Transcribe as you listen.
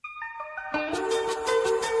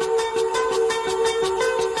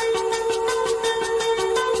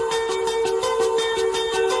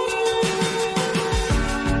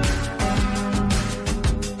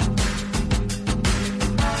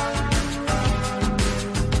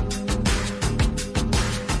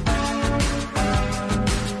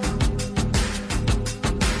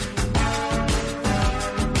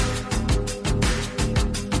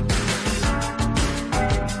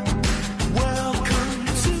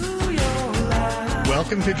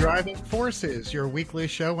Welcome to Driving Forces, your weekly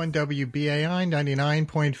show on WBAI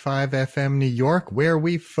 99.5 FM New York, where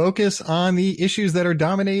we focus on the issues that are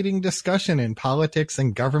dominating discussion in politics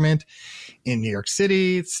and government in New York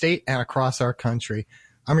City, state, and across our country.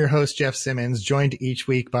 I'm your host, Jeff Simmons, joined each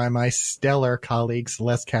week by my stellar colleague,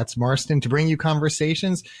 Celeste Katz-Marston, to bring you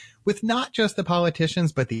conversations with not just the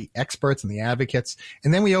politicians, but the experts and the advocates.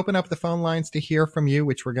 And then we open up the phone lines to hear from you,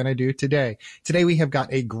 which we're going to do today. Today, we have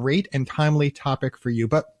got a great and timely topic for you.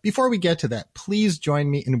 But before we get to that, please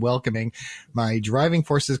join me in welcoming my Driving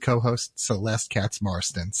Forces co-host, Celeste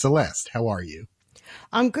Katz-Marston. Celeste, how are you?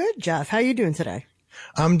 I'm good, Jeff. How are you doing today?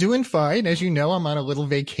 I'm doing fine. As you know, I'm on a little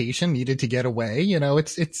vacation, needed to get away. You know,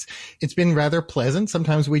 it's been rather pleasant.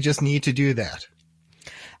 Sometimes we just need to do that.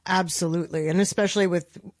 Absolutely. And especially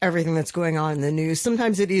with everything that's going on in the news,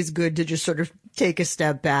 sometimes it is good to just sort of take a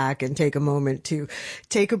step back and take a moment to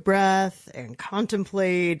take a breath and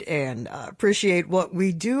contemplate and appreciate what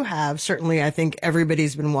we do have. Certainly, I think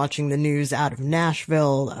everybody's been watching the news out of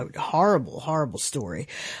Nashville. A horrible, horrible story.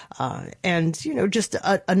 And, you know, just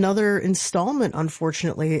another installment,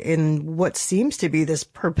 unfortunately, in what seems to be this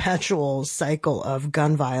perpetual cycle of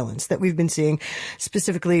gun violence that we've been seeing,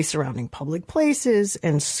 specifically surrounding public places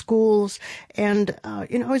and schools. And,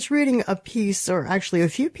 you know, I was reading a piece, or actually a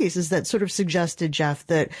few pieces, that sort of suggested, Jeff,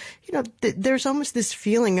 that, you know, there's almost this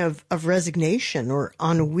feeling of resignation or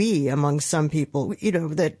ennui among some people, you know,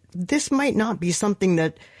 that this might not be something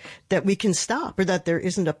that we can stop, or that there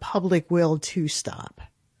isn't a public will to stop.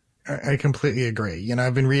 I completely agree. You know,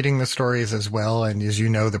 I've been reading the stories as well. And as you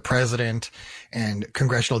know, the president and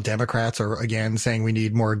congressional Democrats are again saying we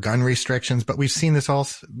need more gun restrictions. But we've seen this all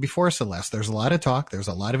before, Celeste. There's a lot of talk. There's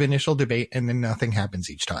a lot of initial debate, and then nothing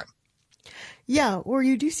happens each time. Yeah, or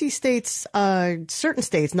you do see states, certain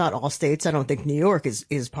states, not all states. I don't think New York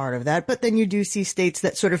is part of that. But then you do see states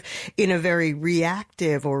that sort of in a very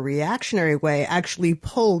reactive or reactionary way actually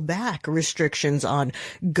pull back restrictions on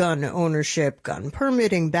gun ownership, gun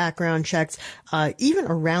permitting, background checks, even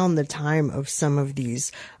around the time of some of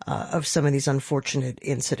these unfortunate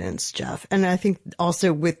incidents, Jeff. And I think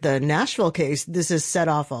also with the Nashville case, this has set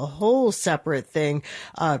off a whole separate thing,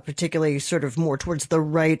 particularly sort of more towards the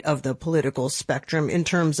right of the political spectrum in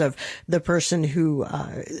terms of the person who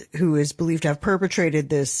is believed to have perpetrated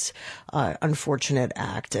this unfortunate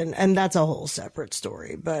act, and that's a whole separate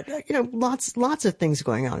story. But you know, lots of things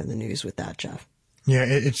going on in the news with that, Jeff. Yeah,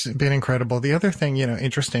 it's been incredible. The other thing, you know,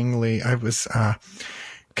 interestingly, I was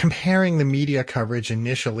comparing the media coverage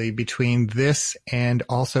initially between this and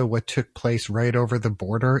also what took place right over the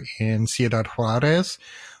border in Ciudad Juarez,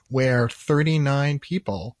 where 39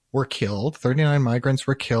 people were killed, 39 migrants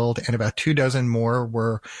were killed, and about 24 more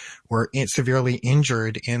were severely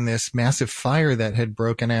injured in this massive fire that had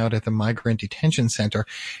broken out at the migrant detention center.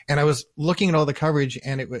 And I was looking at all the coverage,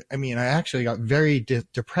 and I actually got very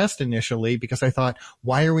depressed initially, because I thought,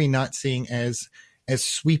 why are we not seeing as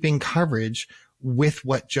sweeping coverage with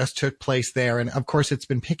what just took place there? And of course, it's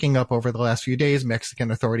been picking up over the last few days. Mexican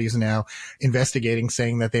authorities now investigating,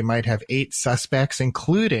 saying that they might have 8 suspects,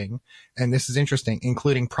 including, and this is interesting,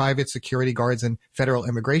 including private security guards and federal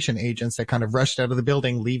immigration agents that kind of rushed out of the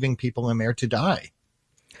building, leaving people in there to die.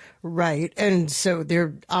 Right. And so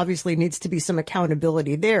there obviously needs to be some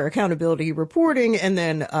accountability there, accountability reporting, and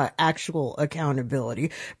then actual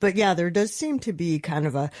accountability. But yeah, there does seem to be kind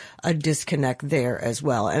of a disconnect there as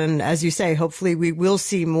well. And as you say, hopefully we will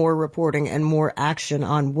see more reporting and more action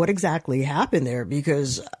on what exactly happened there,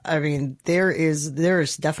 because I mean, there is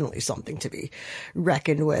definitely something to be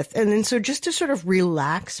reckoned with. And then so just to sort of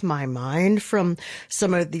relax my mind from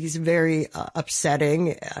some of these very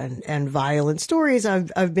upsetting and violent stories,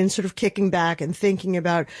 I've been sort of kicking back and thinking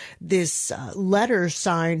about this letter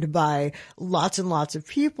signed by lots and lots of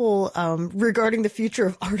people regarding the future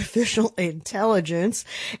of artificial intelligence,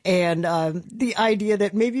 and the idea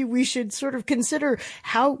that maybe we should sort of consider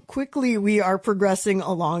how quickly we are progressing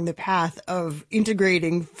along the path of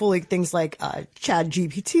integrating fully things like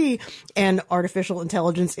ChatGPT and artificial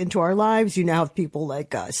intelligence into our lives. You now have people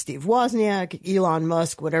like Steve Wozniak, Elon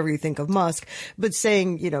Musk, whatever you think of Musk, but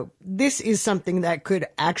saying, you know, this is something that could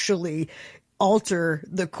actually alter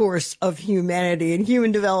the course of humanity and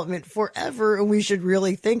human development forever. And we should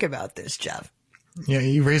really think about this, Jeff. Yeah,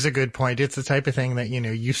 you raise a good point. It's the type of thing that,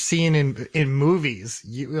 you've seen in movies,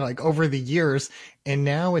 like over the years, and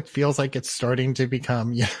now it feels like it's starting to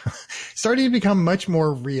become, much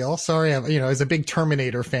more real. Sorry, as a big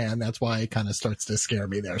Terminator fan, that's why it kind of starts to scare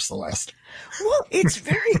me there, Celeste. Well, it's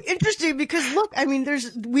very interesting because look, I mean,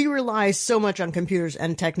 we rely so much on computers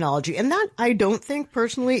and technology, and that I don't think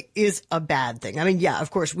personally is a bad thing. I mean, yeah,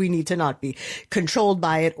 of course, we need to not be controlled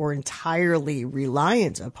by it or entirely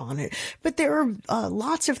reliant upon it, but there are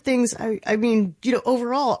lots of things. I mean,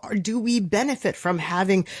 overall, do we benefit from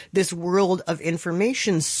having this world of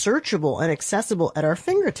information searchable and accessible at our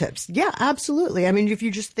fingertips? Yeah, absolutely. I mean, if you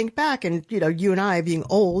just think back and, you and I being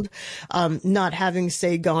old, not having,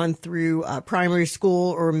 say, gone through primary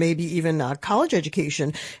school or maybe even college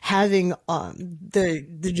education, having the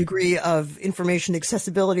degree of information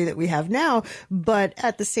accessibility that we have now. But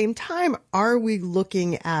at the same time, are we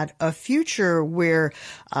looking at a future where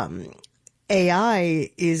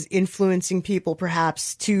AI is influencing people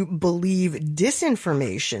perhaps to believe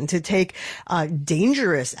disinformation, to take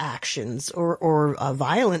dangerous actions or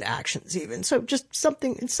violent actions even? So just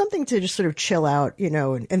something to just sort of chill out,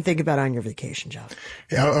 and think about on your vacation, Jeff.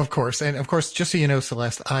 Yeah, of course. And of course, just so you know,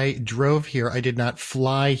 Celeste, I drove here. I did not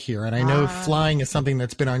fly here. And I know flying is something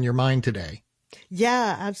that's been on your mind today.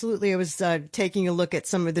 Yeah, absolutely. I was taking a look at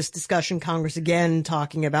some of this discussion, Congress again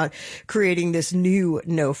talking about creating this new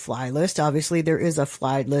no-fly list. Obviously, there is a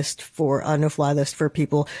no-fly list for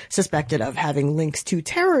people suspected of having links to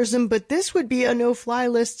terrorism, but this would be a no-fly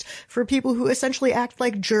list for people who essentially act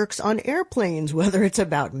like jerks on airplanes, whether it's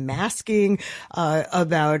about masking,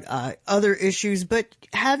 about other issues, but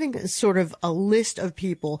having sort of a list of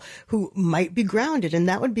people who might be grounded, and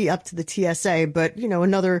that would be up to the TSA. But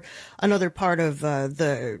another part of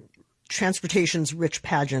the transportation's rich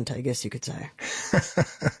pageant, I guess you could say.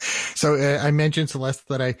 So I mentioned, Celeste,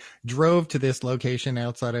 that I drove to this location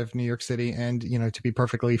outside of New York City. And, to be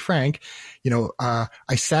perfectly frank, I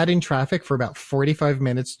sat in traffic for about 45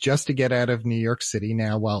 minutes just to get out of New York City.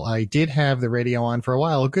 Now, while I did have the radio on for a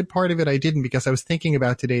while, a good part of it I didn't, because I was thinking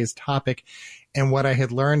about today's topic and what I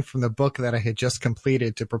had learned from the book that I had just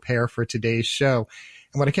completed to prepare for today's show.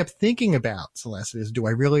 And what I kept thinking about, Celeste, is, do I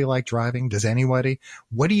really like driving? Does anybody?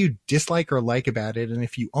 What do you dislike or like about it? And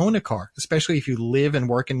if you own a car, especially if you live and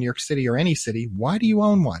work in New York City or any city, why do you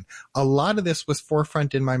own one? A lot of this was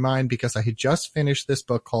forefront in my mind because I had just finished this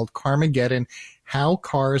book called Carmageddon, How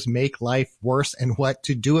Cars Make Life Worse and What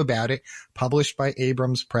to Do About It, published by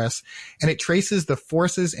Abrams Press. And it traces the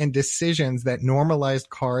forces and decisions that normalized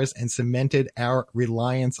cars and cemented our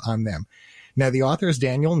reliance on them. Now, the author is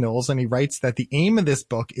Daniel Knowles, and he writes that the aim of this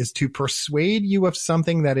book is to persuade you of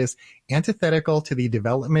something that is antithetical to the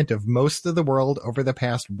development of most of the world over the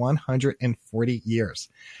past 140 years.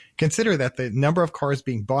 Consider that the number of cars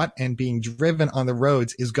being bought and being driven on the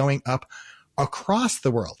roads is going up across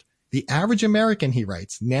the world. The average American, he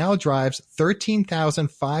writes, now drives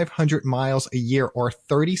 13,500 miles a year, or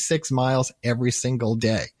 36 miles every single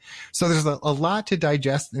day. So there's a lot to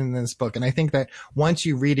digest in this book. And I think that once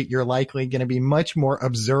you read it, you're likely going to be much more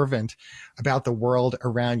observant about the world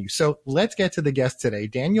around you. So let's get to the guest today.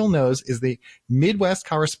 Daniel Knowles is the Midwest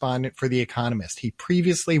correspondent for The Economist. He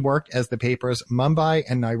previously worked as the paper's Mumbai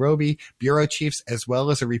and Nairobi bureau chiefs, as well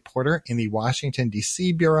as a reporter in the Washington,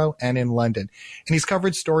 D.C. bureau and in London. And he's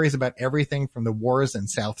covered stories about everything from the wars in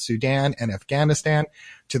South Sudan and Afghanistan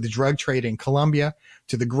to the drug trade in Colombia,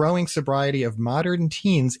 to the growing sobriety of modern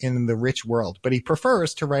teens in the rich world. But he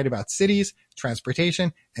prefers to write about cities,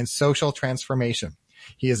 transportation, and social transformation.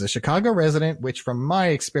 He is a Chicago resident, which from my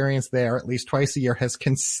experience there, at least twice a year, has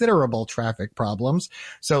considerable traffic problems.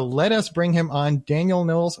 So let us bring him on. Daniel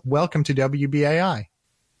Knowles, welcome to WBAI.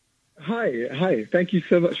 Hi. Thank you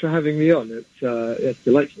so much for having me on. It's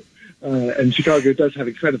delightful. And Chicago does have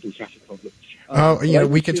incredible traffic problems.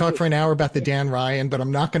 We could talk for an hour about the Dan Ryan, but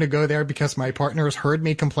I'm not going to go there because my partner has heard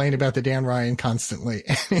me complain about the Dan Ryan constantly.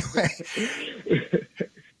 Anyway,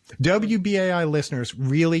 WBAI listeners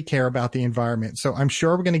really care about the environment, so I'm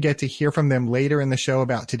sure we're going to get to hear from them later in the show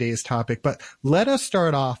about today's topic. But let us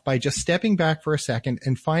start off by just stepping back for a second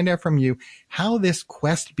and find out from you how this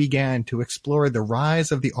quest began to explore the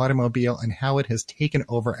rise of the automobile and how it has taken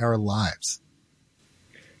over our lives.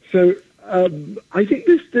 So I think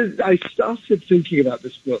I started thinking about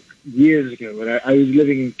this book years ago when I was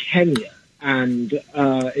living in Kenya. And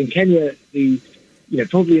in Kenya,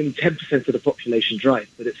 probably only 10% of the population drive,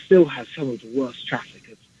 but it still has some of the worst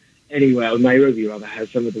traffic of anywhere. Or Nairobi, rather, has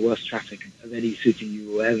some of the worst traffic of any city you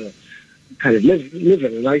will ever kind of live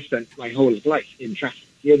in. And I spent my whole life in traffic.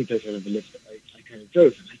 the only place I've ever lived that I kind of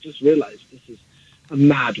drove. And I just realized this is a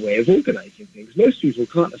mad way of organizing things. Most people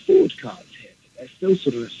can't afford cars here, but they're still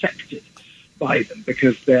sort of affected by them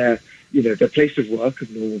because they're, their place of work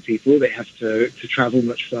of normal people. They have to travel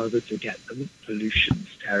much further to get them. Pollution's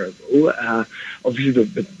terrible. Obviously,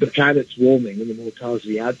 the planet's warming, and the more cars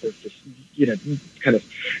we add, there's this, kind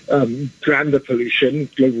of grander pollution,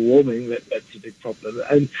 global warming. That's a big problem.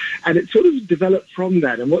 And it sort of developed from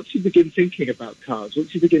that. And once you begin thinking about cars,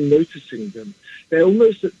 once you begin noticing them,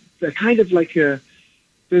 they're kind of like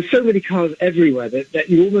there's so many cars everywhere that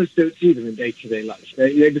you almost don't see them in day-to-day life.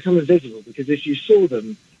 They become invisible because if you saw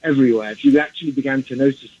them everywhere, if you actually began to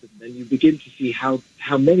notice them, then you begin to see how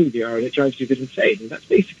many there are, and it drives you a bit insane. And that's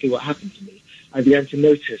basically what happened to me. I began to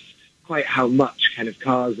notice quite how much kind of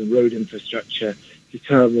cars and road infrastructure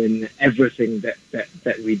determine everything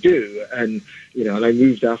that we do. And, and I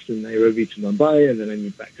moved after Nairobi to Mumbai, and then I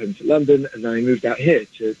moved back home to London, and then I moved out here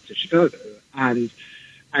to Chicago. And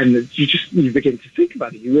you begin to think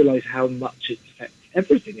about it. You realize how much it affects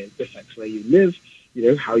everything. It affects where you live,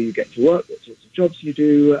 how you get to work, what sorts of jobs you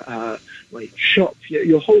do, where you shop.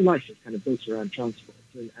 Your whole life is kind of built around transport,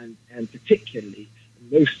 and particularly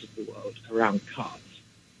in most of the world around cars.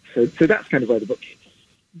 So that's kind of where the book came from.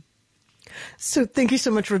 So thank you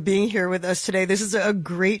so much for being here with us today. This is a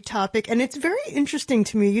great topic, and it's very interesting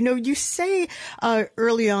to me. You say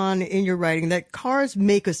early on in your writing that cars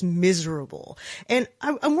make us miserable. And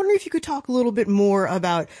I'm wondering if you could talk a little bit more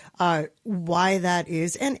about why that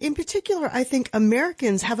is. And in particular, I think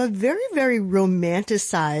Americans have a very, very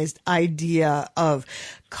romanticized idea of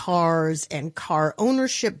cars and car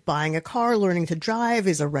ownership. Buying a car, learning to drive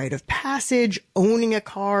is a rite of passage. Owning a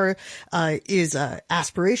car is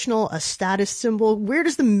aspirational, a status symbol. Where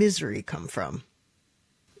does the misery come from?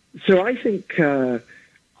 So I think I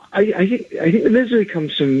think the misery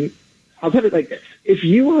comes from. I'll put it like this: if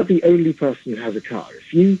you are the only person who has a car,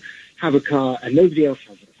 if you have a car and nobody else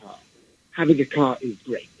has a car, having a car is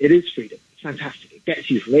great. It is freedom. It's fantastic. It gets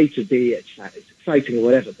you from A to B. It's exciting or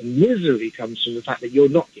whatever. The misery comes from the fact that you're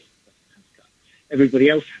not the only person who has a car. Everybody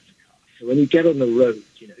else has a car. So when you get on the road,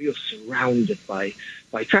 you're surrounded by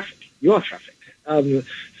traffic. You are traffic.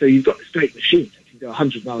 So you've got this great machine that can go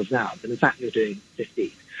 100 miles an hour, but in fact you're doing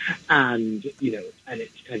 15. And, and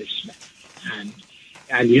it's kind of smelly.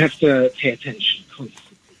 And you have to pay attention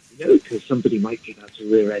constantly, because somebody might be about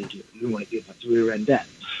to rear end you. You might be about to rear end them.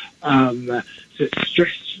 So it's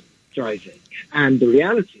stressful driving. And the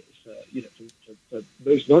reality is, for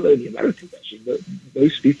most, not only Americans actually, but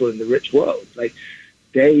most people in the rich world, like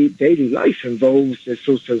daily life involves this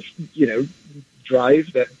sort of,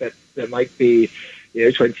 drive that might be,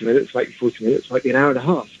 20 minutes, might be 40 minutes, might be an hour and a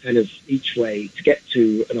half, kind of each way to get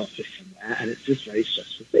to an office somewhere, and it's just a very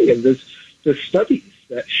stressful thing. And there's studies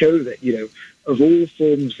that show that, of all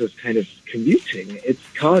forms of kind of commuting, it's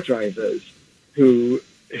car drivers who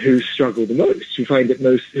struggle the most, who find it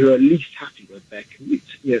most, who are least happy with their commute.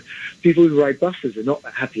 People who ride buses are not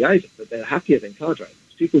that happy either, but they're happier than car drivers.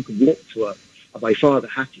 People who walk to work are by far the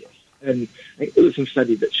happiest. And I think there was some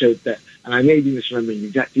study that showed that, and I may be misremembering the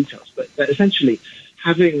exact details, but that essentially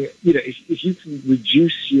having, if you can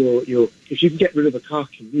reduce if you can get rid of a car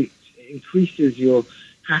commute, it increases your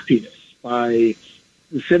happiness by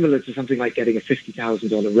similar to something like getting a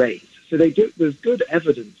 $50,000 raise. So there's good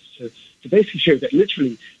evidence to basically show that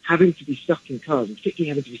literally having to be stuck in cars, and particularly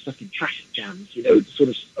having to be stuck in traffic jams, the sort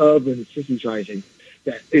of urban city driving,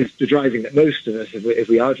 that is the driving that most of us, if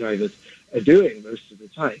we are drivers, are doing most of the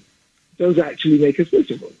time, does actually make us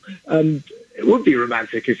miserable. It would be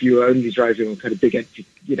romantic if you were only driving on kind of big empty,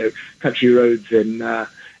 country roads and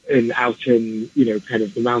out in, kind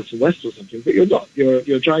of the Mountain West or something, but you're not.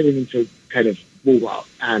 You're driving into kind of Walmart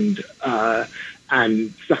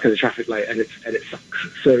and stuck at a traffic light, and it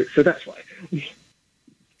sucks. So that's why.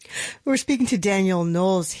 We're speaking to Daniel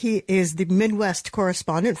Knowles. He is the Midwest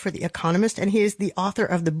correspondent for The Economist, and he is the author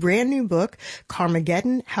of the brand new book,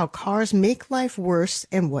 Carmageddon, How Cars Make Life Worse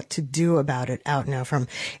and What to Do About It, out now from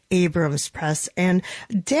Abrams Press. And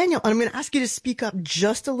Daniel, I'm going to ask you to speak up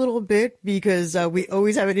just a little bit because we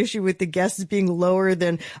always have an issue with the guests being lower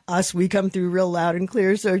than us. We come through real loud and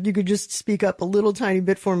clear. So if you could just speak up a little tiny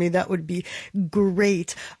bit for me, that would be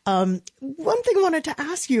great. One thing I wanted to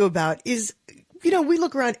ask you about is, we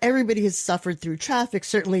look around, everybody has suffered through traffic.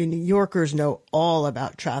 Certainly New Yorkers know all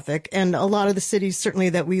about traffic. And a lot of the cities, certainly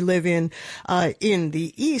that we live in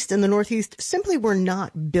the East and the Northeast, simply were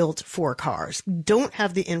not built for cars, don't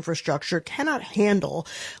have the infrastructure, cannot handle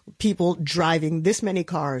people driving this many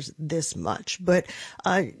cars this much. But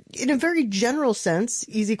in a very general sense,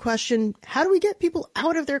 easy question, how do we get people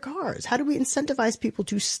out of their cars? How do we incentivize people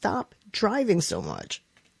to stop driving so much?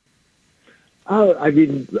 Oh, I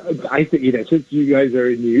mean, I think, since you guys are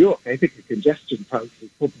in New York, I think the congestion price is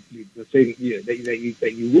probably the thing,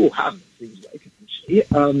 that you will have, it seems like,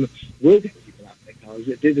 eventually. Will get people out of their cars.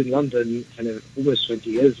 It did in London kind of almost 20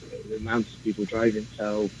 years ago. The amount of people driving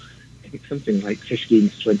fell, I think, something like 15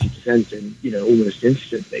 to 20% in, almost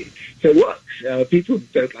instantly. So it works. People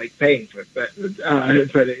don't like paying for it, but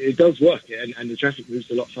it does work, and the traffic moves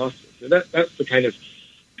a lot faster. So that's the kind of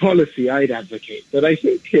policy I'd advocate. But I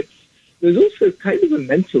think there's also kind of a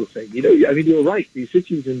mental thing. I mean, you're right. These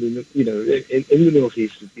cities in the, in the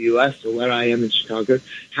northeast of the US, or where I am in Chicago,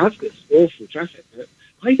 have this awful traffic. But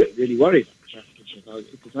I don't really worry about the traffic in Chicago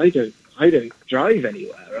because I don't drive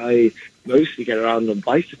anywhere. I mostly get around on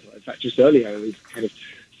bicycle. In fact, just earlier I was kind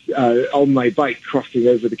of on my bike crossing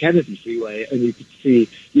over the Kennedy Freeway, and you could see,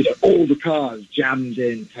 all the cars jammed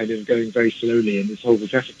in, kind of going very slowly in this horrible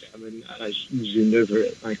traffic jam, and I zoomed over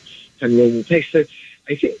at my kind of normal pace. So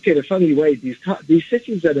I think in a funny way, these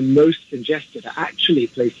cities that are most congested are actually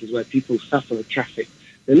places where people suffer traffic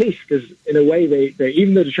the least, because in a way, they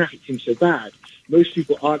even though the traffic seems so bad, most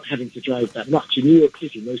people aren't having to drive that much. In New York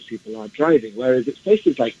City, most people are driving, whereas it's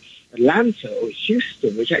places like Atlanta or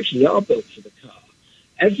Houston, which actually are built for the car,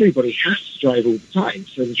 everybody has to drive all the time.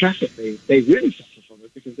 So the traffic, they really suffer from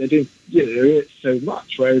it because they're doing it so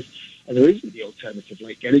much, whereas and there isn't the alternative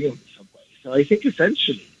like getting on the subway. So I think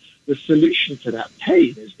essentially the solution to that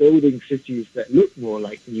pain is building cities that look more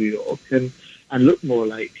like New York and look more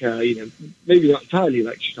like, maybe not entirely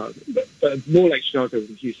like Chicago, but more like Chicago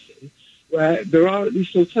than Houston, where there are at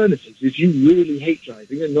least alternatives. If you really hate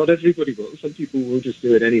driving, and not everybody will, some people will just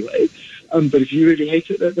do it anyway, but if you really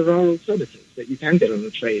hate it, there are alternatives that you can get on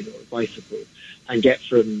a train or a bicycle and get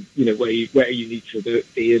from, where you need to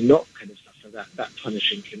be and not kind of suffer that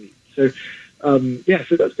punishing commute. So,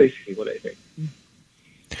 so that's basically what I think.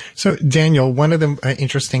 So, Daniel, one of the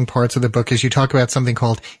interesting parts of the book is you talk about something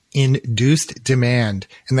called induced demand,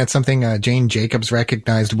 and that's something Jane Jacobs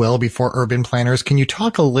recognized well before urban planners. Can you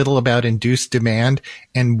talk a little about induced demand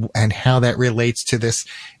and how that relates to this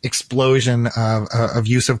explosion of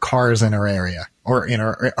use of cars in our area or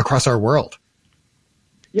across our world?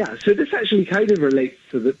 Yeah, so this actually kind of relates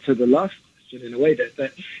to the last question in a way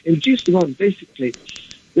that induced demand basically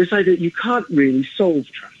this idea you can't really solve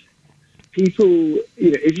traffic. People,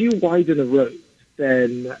 if you widen a road,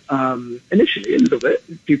 then initially a little bit,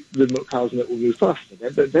 the cars will move faster.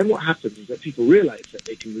 But then what happens is that people realize that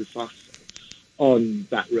they can move faster on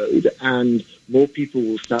that road, and more people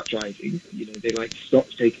will start driving. They might stop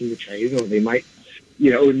taking the train, or they might,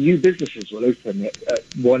 or new businesses will open at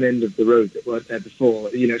one end of the road that weren't there before.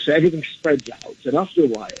 So everything spreads out, and after a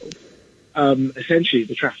while, essentially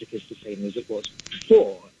the traffic is the same as it was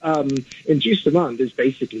before. Induced demand is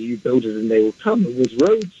basically you build it and they will come. And with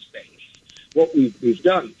road space, what we've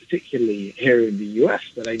done, particularly here in the US,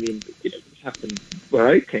 but I mean, this happened where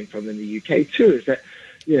I came from in the UK too, is that,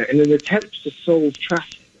 in an attempt to solve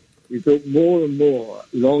traffic, we built more and more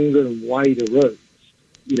longer and wider roads.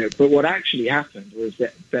 But what actually happened was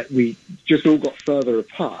that we just all got further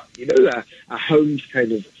apart. Our homes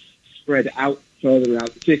kind of spread out further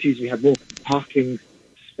out the cities. We had more parking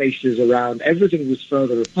spaces around. Everything was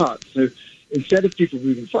further apart. So instead of people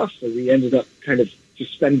moving faster, we ended up kind of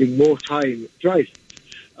just spending more time driving.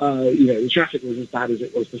 The traffic was as bad as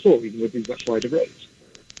it was before, even with these much wider roads.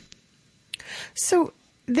 So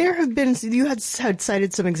there have been, you had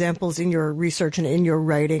cited some examples in your research and in your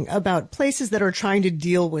writing about places that are trying to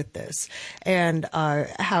deal with this and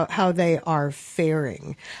how they are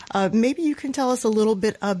faring. Maybe you can tell us a little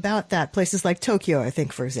bit about that. Places like Tokyo, I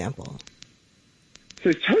think, for example.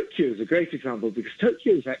 So Tokyo is a great example because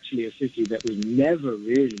Tokyo is actually a city that was never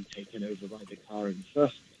really taken over by the car in the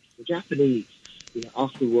first place. The Japanese,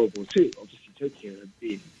 after World War II, obviously Tokyo had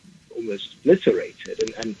been almost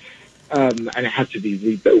obliterated and it had to be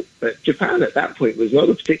rebuilt. But Japan at that point was not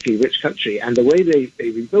a particularly rich country, and the way they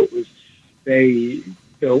rebuilt was they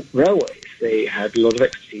built railways. They had a lot of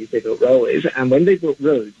expertise. They built railways, and when they built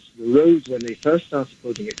roads, the roads, when they first started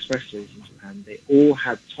building expressways in Japan, they all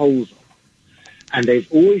had tolls on. And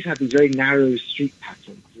they've always had these very narrow street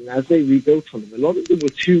patterns. And as they rebuilt on them, a lot of them were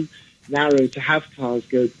too narrow to have cars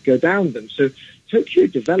go down them. So Tokyo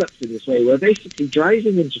developed in this way where basically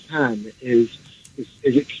driving in Japan is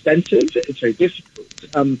expensive. It's very difficult.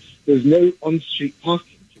 There's no on-street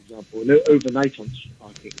parking, for example, no overnight on-street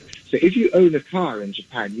parking. So if you own a car in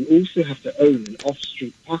Japan, you also have to own an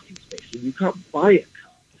off-street parking space. And you can't buy a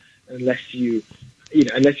car unless you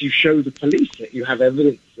show the police that you have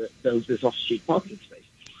evidence that there's this off-street parking space.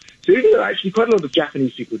 So even though actually quite a lot of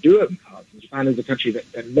Japanese people do own cars, and Japan is a country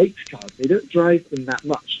that makes cars, they don't drive them that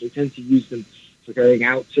much. They tend to use them for going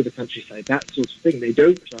out to the countryside, that sort of thing. They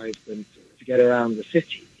don't drive them to get around the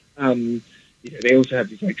city. They also have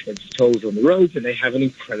these expensive tolls on the roads, and they have an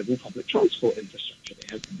incredible public transport infrastructure. They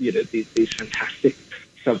have, these fantastic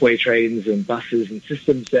subway trains and buses and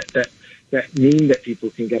systems that mean that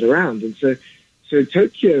people can get around. And so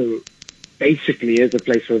Tokyo basically is a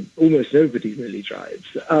place where almost nobody really drives.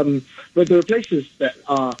 But there are places that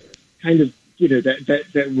are kind of,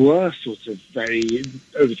 that were sort of very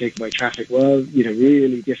overtaken by traffic, were,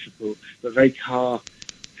 really difficult, but very car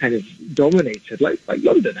kind of dominated, like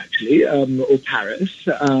London actually, or Paris,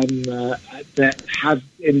 that have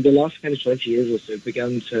in the last kind of 20 years or so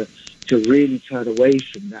begun to really turn away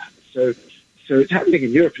from that. So it's happening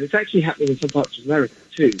in Europe, and it's actually happening in some parts of America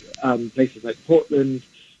too. Places like Portland,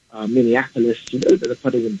 Minneapolis, that are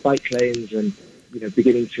putting in bike lanes and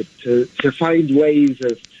beginning to find ways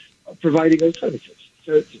of providing alternatives.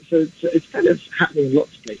 So it's kind of happening in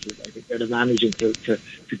lots of places, I think, that are managing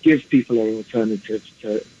to give people an alternative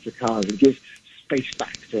to cars and give space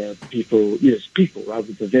back to people, people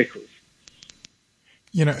rather than vehicles.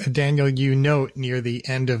 Daniel, you note near the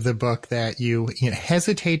end of the book that you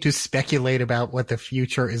hesitate to speculate about what the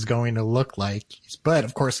future is going to look like. But,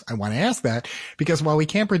 of course, I want to ask that because while we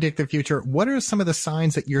can't predict the future, what are some of the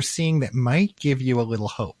signs that you're seeing that might give you a little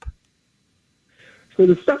hope? So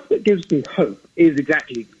the stuff that gives me hope is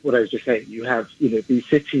exactly what I was just saying. You have, these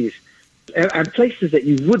cities and places that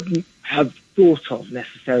you wouldn't have thought of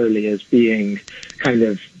necessarily as being kind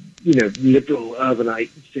of, liberal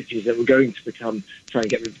urbanite cities that were going to try and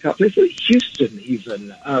get rid of the car. Places like Houston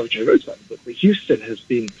even, which I wrote about in the book, but Houston has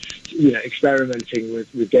been, experimenting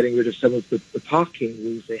with getting rid of some of the parking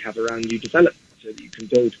rules they have around new development so that you can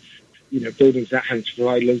build, buildings that have to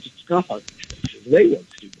provide loads of car parking spaces. They want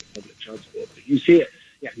to do more public transport, but you see it.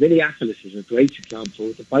 Yeah, Minneapolis is a great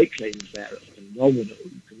example. The bike lanes there are phenomenal.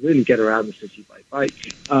 You can really get around the city by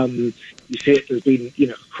bike. You see it, there's been,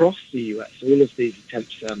 across the US, all of these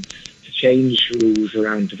attempts to change rules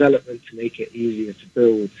around development to make it easier to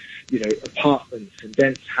build, apartments and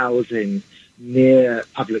dense housing near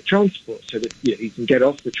public transport so that, you can get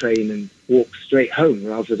off the train and walk straight home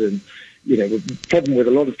rather than, the problem with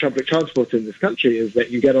a lot of public transport in this country is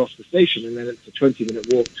that you get off the station and then it's a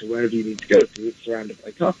 20-minute walk to wherever you need to go because it's surrounded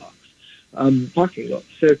by car parks, parking lots.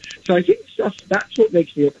 So I think that's what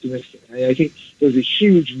makes me optimistic. I think there's a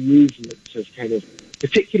huge movement of kind of,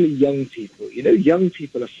 particularly young people. Young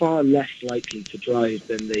people are far less likely to drive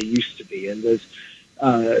than they used to be, and there's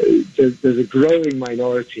a growing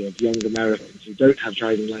minority of young Americans who don't have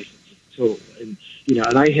driving licenses at all. And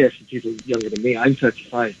I hear from people younger than me, I'm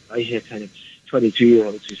 35, I hear kind of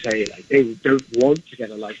 22-year-olds who say, like, they don't want to get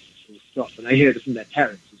a license full stop. And I hear this from their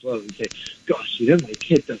parents as well, who say, gosh, my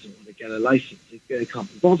kid doesn't want to get a license. They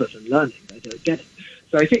can't be bothered in learning. I don't get it.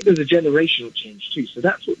 So I think there's a generational change too. So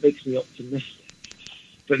that's what makes me optimistic.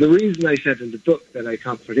 But the reason I said in the book that I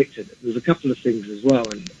can't predict it, there's a couple of things as well,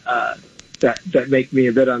 and that make me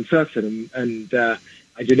a bit uncertain. And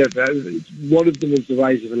I don't know, but one of them is the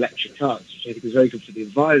rise of electric cars, which I think is very good for the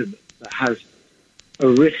environment, but has a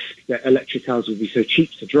risk that electric cars will be so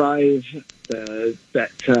cheap to drive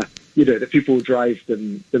that people will drive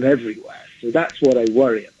them everywhere. So that's what I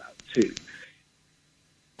worry about too.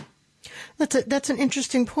 That's an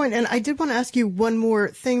interesting point, and I did want to ask you one more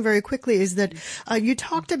thing very quickly. Is that you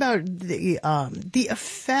talked about the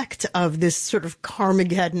effect of this sort of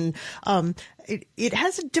Carmageddon. It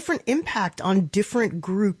has a different impact on different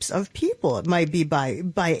groups of people. It might be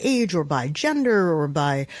by age or by gender or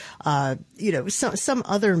by some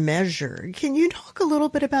other measure. Can you talk a little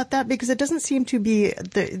bit about that, because it doesn't seem to be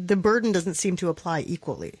the burden doesn't seem to apply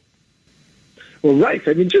equally. Well, right.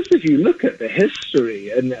 I mean, just if you look at the history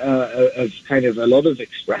and of kind of a lot of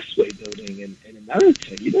expressway building in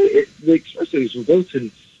America, the expressways were built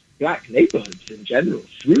in black neighborhoods in general,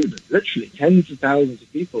 through them, literally tens of thousands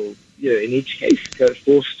of people, in each case, got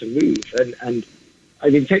forced to move. And I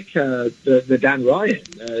mean, take the Dan Ryan,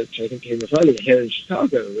 which I think came up earlier here in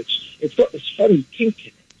Chicago, which it's got this funny kink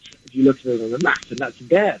in it if you look at it on the map, and that's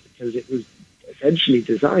there because it was essentially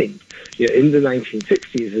designed in the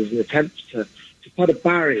 1960s as an attempt to put a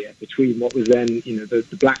barrier between what was then,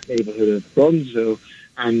 the black neighborhood of Bronzeville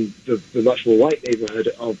and the much more white neighborhood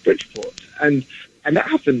of Bridgeport. And that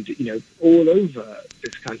happened, all over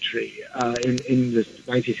this country in the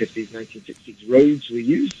 1950s, 1960s. Roads were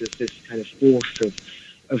used as this kind of force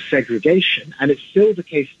of segregation. And it's still the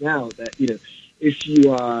case now that, if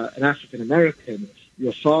you are an African American,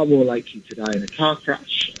 you're far more likely to die in a car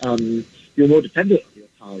crash. You're more dependent on your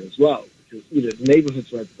car as well, because, the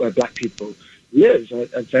neighborhoods where black people live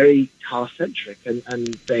are very car-centric, and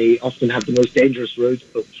they often have the most dangerous roads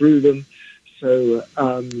built through them. So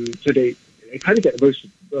they kind of get the most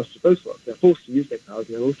of both worlds. They're forced to use their cars,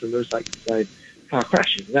 and they're also most likely to die in car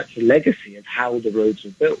crashes. And that's the legacy of how the roads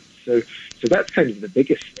were built. So that's kind of the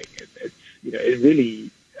biggest thing. It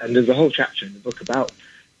really, and there's a whole chapter in the book about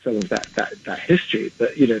some of that history.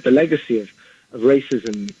 But the legacy of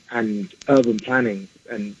racism and urban planning,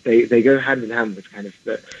 and they go hand in hand with kind of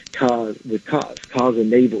the cars. Cars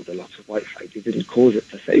enabled a lot of white flight. They didn't cause it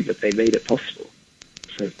per se, but they made it possible.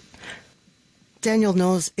 So. Daniel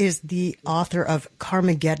Knowles is the author of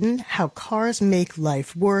Carmageddon, How Cars Make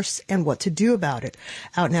Life Worse and What to Do About It,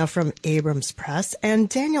 out now from Abrams Press. And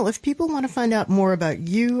Daniel, if people want to find out more about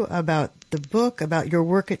you, about the book, about your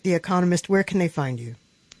work at The Economist, where can they find you?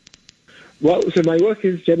 Well, so my work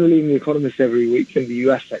is generally in The Economist every week in the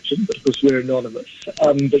US section, but of course we're anonymous.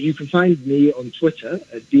 But you can find me on Twitter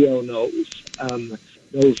at DL Knowles.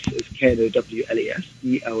 Knowles is Knowles,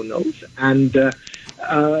 DL Knowles. And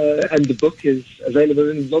the book is available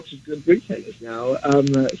in lots of good retailers now.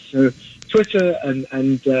 So Twitter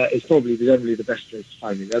and is probably generally the best place to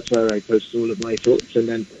find me. That's where I post all of my thoughts,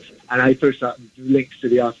 and I post out links to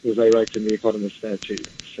the articles I write in The Economist there too.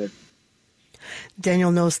 So.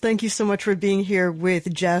 Daniel Knowles, thank you so much for being here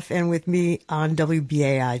with Jeff and with me on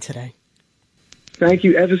WBAI today. Thank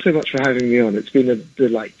you ever so much for having me on. It's been a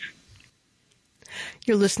delight.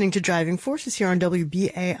 You're listening to Driving Forces here on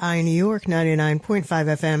WBAI New York, 99.5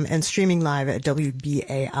 FM, and streaming live at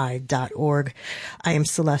WBAI.org. I am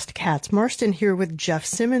Celeste Katz-Marston here with Jeff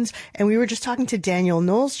Simmons, and we were just talking to Daniel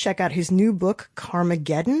Knowles. Check out his new book,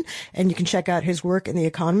 Carmageddon, and you can check out his work in The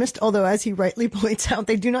Economist, although as he rightly points out,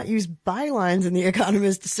 they do not use bylines in The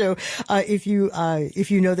Economist. So if you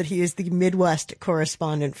know that he is the Midwest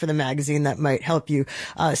correspondent for the magazine, that might help you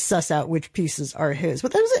suss out which pieces are his.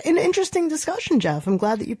 But that was an interesting discussion, Jeff. I'm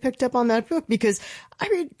glad that you picked up on that book because, I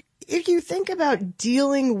mean, if you think about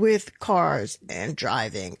dealing with cars and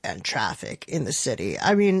driving and traffic in the city,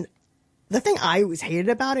 I mean, the thing I always hated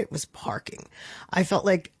about it was parking. I felt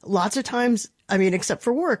like lots of times, I mean, except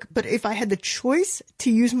for work, but if I had the choice to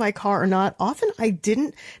use my car or not, often I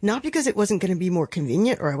didn't, not because it wasn't going to be more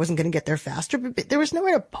convenient or I wasn't going to get there faster, but there was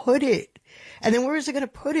nowhere to put it. And then where was I going to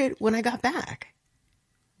put it when I got back?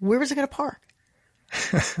 Where was I going to park?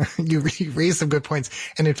 You raised some good points.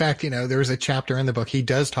 And in fact, there's a chapter in the book. He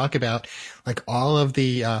does talk about like all of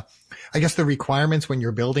the, I guess the requirements when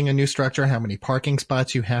you're building a new structure, how many parking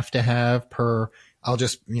spots you have to have per, I'll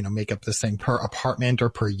just, make up this thing, per apartment or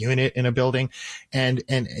per unit in a building. And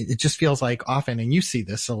it just feels like often, and you see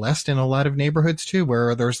this, Celeste, in a lot of neighborhoods too,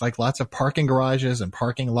 where there's like lots of parking garages and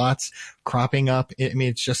parking lots cropping up. I mean,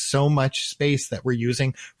 it's just so much space that we're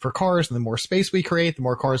using for cars. And the more space we create, the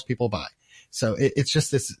more cars people buy. So it's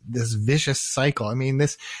just this vicious cycle. I mean,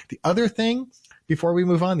 the other thing, before we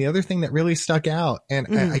move on, the other thing that really stuck out,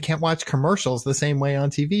 and I can't watch commercials the same way on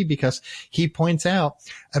TV because he points out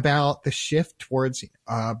about the shift towards,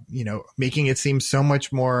 making it seem so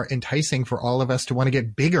much more enticing for all of us to want to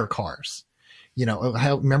get bigger cars.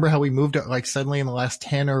 Remember how we moved like suddenly in the last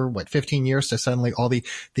 10 or 15 years to suddenly all the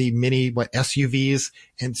mini, SUVs.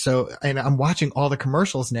 And I'm watching all the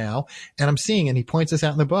commercials now and I'm seeing, and he points this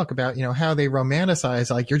out in the book about, how they romanticize,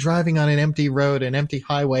 like you're driving on an empty road, an empty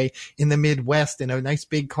highway in the Midwest in a nice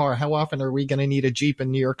big car. How often are we going to need a Jeep in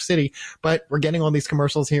New York City? But we're getting all these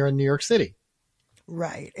commercials here in New York City.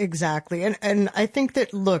 Right. Exactly. And I think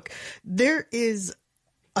that, look, there is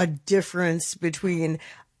a difference between,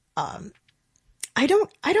 I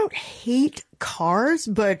don't hate cars,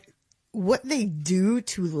 but what they do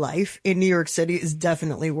to life in New York City is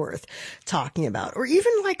definitely worth talking about, or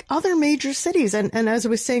even like other major cities. And as I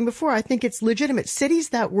was saying before, I think it's legitimate. Cities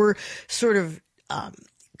that were sort of,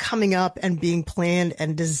 coming up and being planned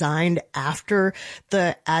and designed after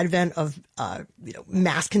the advent of,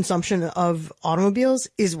 mass consumption of automobiles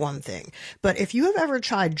is one thing. But if you have ever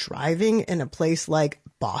tried driving in a place like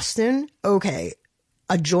Boston, okay,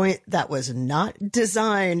 a joint that was not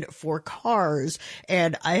designed for cars.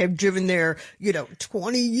 And I have driven there,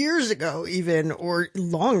 20 years ago even, or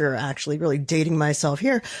longer, actually, really dating myself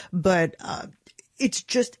here. But, it's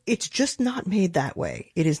just not made that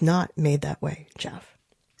way. It is not made that way, Jeff.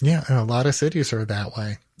 Yeah. And a lot of cities are that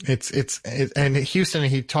way. And Houston,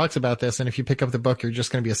 he talks about this. And if you pick up the book, you're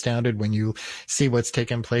just going to be astounded when you see what's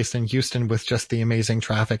taken place in Houston with just the amazing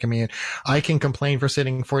traffic. I mean, I can complain for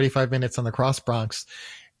sitting 45 minutes on the Cross Bronx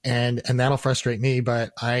And that'll frustrate me,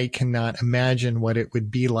 but I cannot imagine what it would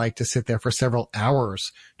be like to sit there for several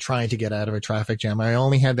hours trying to get out of a traffic jam. I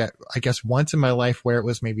only had that, I guess, once in my life where it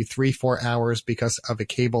was maybe 3-4 hours because of a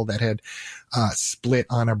cable that had split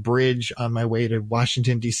on a bridge on my way to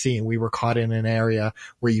Washington, D.C. And we were caught in an area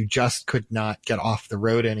where you just could not get off the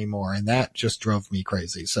road anymore. And that just drove me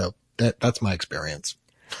crazy. So that's my experience.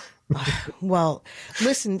 Well,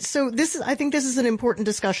 listen, so I think this is an important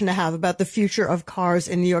discussion to have about the future of cars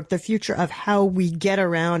in New York, the future of how we get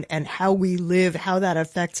around and how we live, how that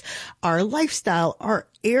affects our lifestyle, our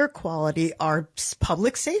air quality, our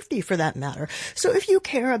public safety for that matter. So if you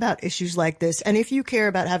care about issues like this, and if you care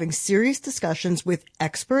about having serious discussions with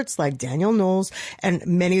experts like Daniel Knowles and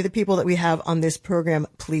many of the people that we have on this program,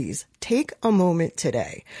 please take a moment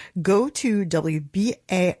today. Go to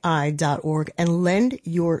WBAI.org and lend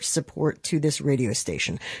your support to this radio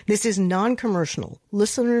station. This is non-commercial,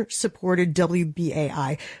 listener-supported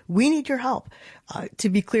WBAI. We need your help. To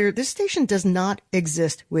be clear, this station does not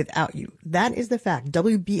exist without you. That is the fact.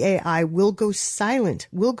 WBAI will go silent,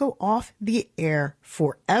 will go off the air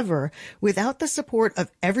forever without the support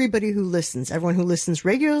of everybody who listens, everyone who listens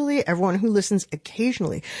regularly, everyone who listens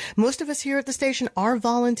occasionally. Most of us here at the station are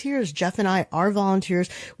volunteers. Jeff and I are volunteers.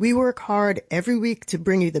 We work hard every week to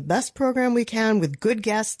bring you the best program we can with good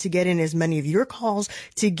guests, to get in as many of your calls,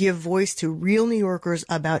 to give voice to real New Yorkers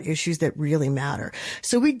about issues that really matter.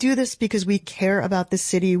 So we do this because we care about the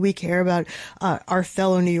city. We care about our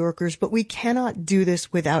fellow New Yorkers, but we cannot do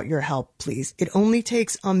this without your help, please. It only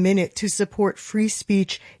takes a minute to support free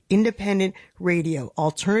speech, independent radio,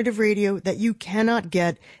 alternative radio that you cannot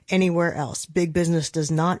get anywhere else. Big business does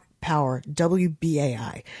not power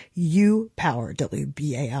WBAI. You power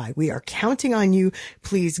WBAI. We are counting on you.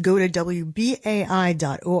 Please go to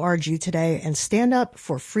WBAI.org today and stand up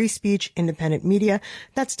for free speech, independent media.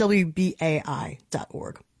 That's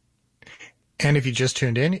WBAI.org. And if you just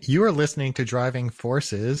tuned in, you are listening to Driving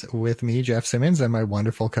Forces with me, Jeff Simmons, and my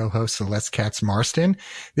wonderful co-host, Celeste Katz-Marston.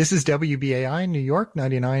 This is WBAI New York,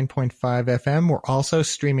 99.5 FM. We're also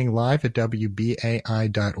streaming live at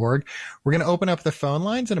WBAI.org. We're going to open up the phone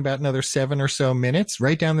lines in about another 7 or so minutes.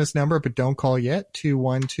 Write down this number, but don't call yet,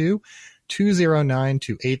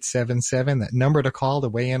 212-209-2877. That number to call to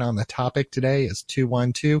weigh in on the topic today is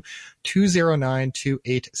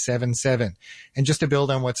 212-209-2877. And just to build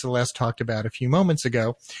on what Celeste talked about a few moments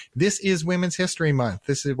ago, this is Women's History Month.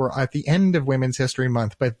 We're at the end of Women's History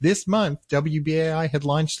Month, but this month, WBAI had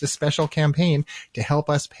launched a special campaign to help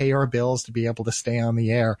us pay our bills to be able to stay on the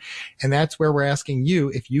air. And that's where we're asking you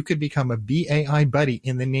if you could become a BAI buddy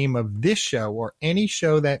in the name of this show or any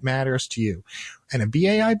show that matters to you. And a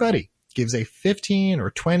BAI buddy gives a 15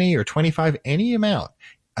 or 20 or 25, any amount,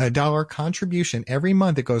 $1 contribution every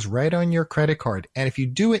month that goes right on your credit card. And if you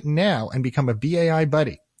do it now and become a BAI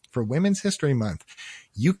buddy for Women's History Month,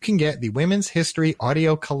 you can get the Women's History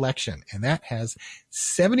Audio Collection. And that has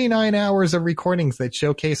 79 hours of recordings that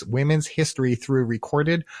showcase women's history through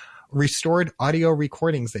restored audio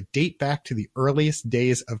recordings that date back to the earliest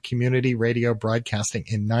days of community radio broadcasting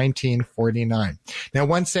in 1949. Now,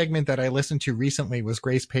 one segment that I listened to recently was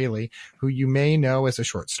Grace Paley, who you may know as a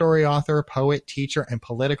short story author, poet, teacher, and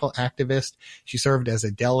political activist. She served as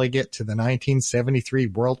a delegate to the 1973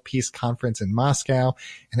 World Peace Conference in Moscow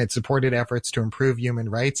and had supported efforts to improve human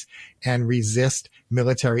rights and resist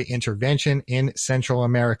military intervention in Central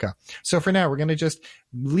America. So for now, we're going to just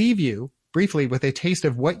leave you briefly with a taste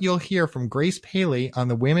of what you'll hear from Grace Paley on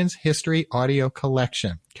the Women's History Audio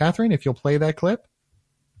Collection. Catherine, if you'll play that clip.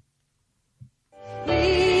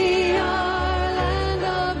 We are land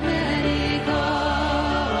of many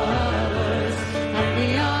colors, and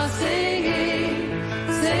we are singing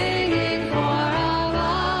for our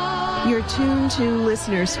love. You're tuned to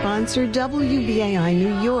listener-sponsored WBAI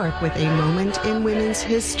New York with a moment in women's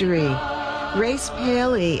history. Grace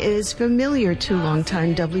Paley is familiar to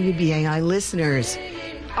longtime WBAI listeners.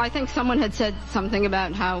 I think someone had said something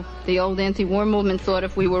about how the old anti-war movement thought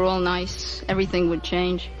if we were all nice, everything would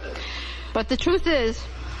change. But the truth is,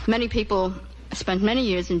 many people spent many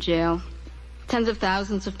years in jail. Tens of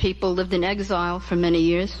thousands of people lived in exile for many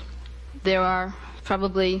years. There are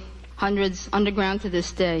probably hundreds underground to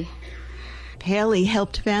this day. Paley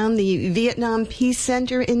helped found the Vietnam Peace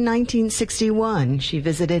Center in 1961. She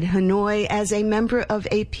visited Hanoi as a member of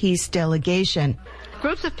a peace delegation.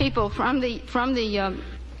 Groups of people from the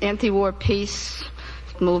anti-war peace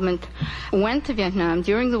movement went to Vietnam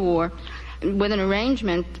during the war with an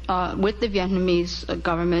arrangement with the Vietnamese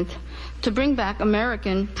government to bring back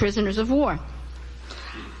American prisoners of war.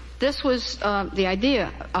 This was the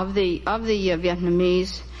idea of the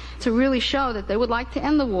Vietnamese to really show that they would like to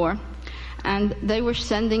end the war and they were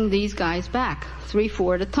sending these guys back, 3,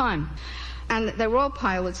 4 at a time. And they were all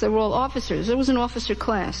pilots, they were all officers. There was an officer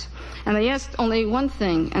class. And they asked only one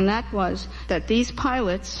thing, and that was that these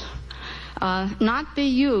pilots not be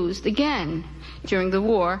used again during the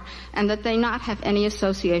war, and that they not have any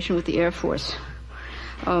association with the Air Force.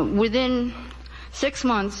 Within 6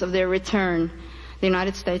 months of their return, the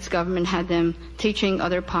United States government had them teaching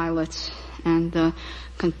other pilots and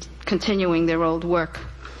continuing their old work.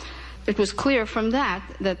 It was clear from that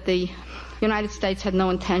the United States had no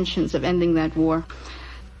intentions of ending that war.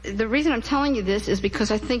 The reason I'm telling you this is because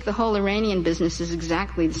I think the whole Iranian business is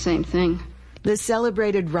exactly the same thing. The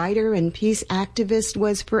celebrated writer and peace activist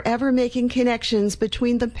was forever making connections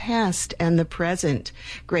between the past and the present.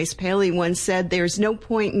 Grace Paley once said, "There's no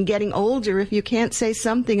point in getting older if you can't say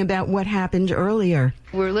something about what happened earlier."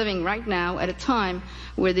 We're living right now at a time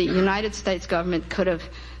where the United States government could have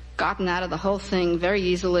gotten out of the whole thing very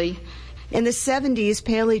easily. In the 70s,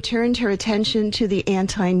 Paley turned her attention to the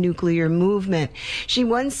anti-nuclear movement. She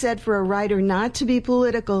once said for a writer not to be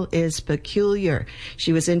political is peculiar.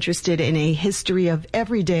 She was interested in a history of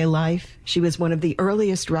everyday life. She was one of the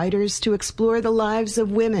earliest writers to explore the lives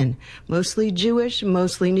of women, mostly Jewish,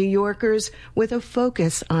 mostly New Yorkers, with a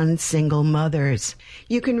focus on single mothers.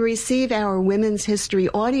 You can receive our Women's History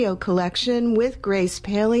audio collection with Grace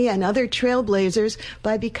Paley and other trailblazers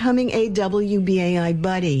by becoming a WBAI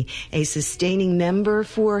buddy, a sustaining member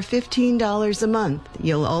for $15 a month.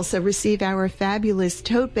 You'll also receive our fabulous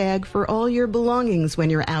tote bag for all your belongings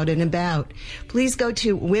when you're out and about. Please go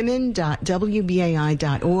to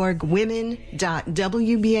women.wbai.org, women.wbai.org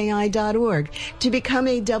to become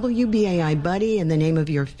a WBAI buddy in the name of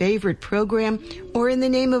your favorite program, or in the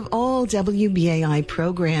name of all WBAI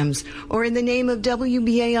programs, or in the name of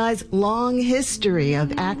WBAI's long history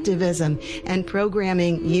of activism and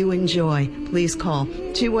programming you enjoy. Please call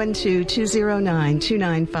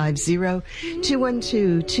 212-209-2950,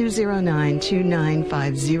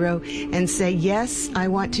 212-209-2950, and say, "Yes, I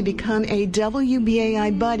want to become a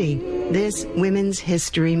WBAI buddy this Women's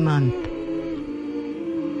History Month."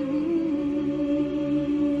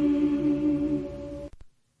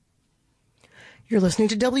 You're listening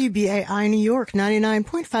to WBAI New York,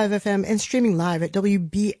 99.5 FM, and streaming live at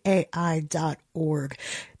WBAI.org.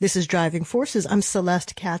 This is Driving Forces. I'm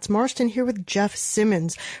Celeste Katz-Marston here with Jeff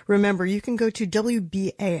Simmons. Remember, you can go to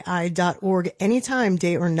WBAI.org anytime,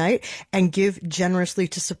 day or night, and give generously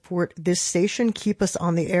to support this station. Keep us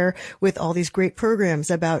on the air with all these great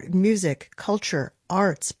programs about music, culture,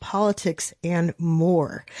 arts, politics, and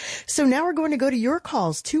more. So now we're going to go to your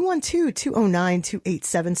calls,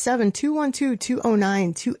 212-209-2877,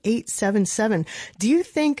 212-209-2877. Do you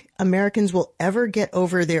think Americans will ever get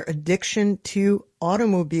over their addiction to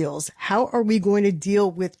automobiles? How are we going to deal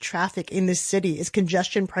with traffic in this city? Is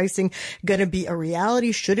congestion pricing going to be a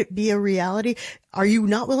reality? Should it be a reality? Are you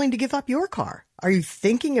not willing to give up your car? Are you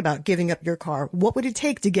thinking about giving up your car? What would it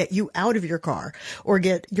take to get you out of your car or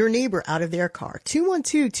get your neighbor out of their car?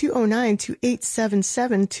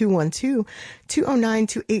 212-209-2877,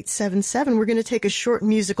 212-209-2877. We're going to take a short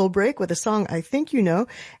musical break with a song I think you know,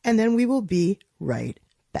 and then we will be right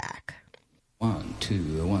back. 1,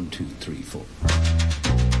 2, 1, 2, 3, 4.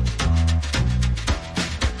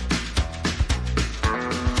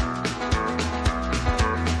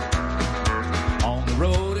 On the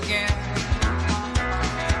road again.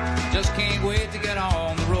 Just can't wait to get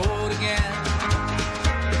on the road again.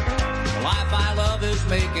 The life I love is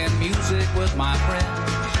making music with my friends.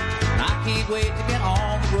 And I can't wait to get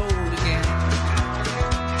on the road again.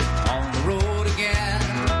 On the road again.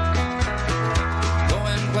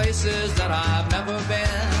 Places that I've never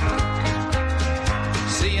been,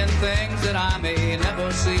 seeing things that I may never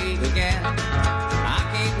see again. I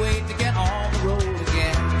can't wait to get on the road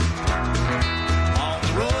again. On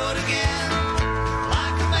the road again,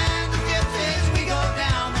 like a band of gypsies, we go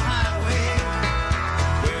down the highway.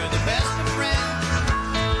 We're the best of friends,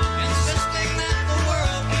 insisting that the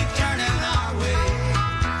world keep turning our way.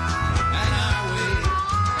 And our way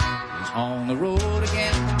is on the road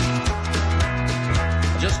again.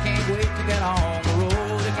 Just can't wait to get on the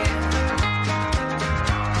road again.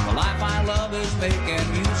 The life I love is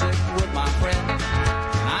making music with my friends.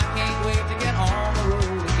 And I can't wait to get on the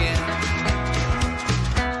road again.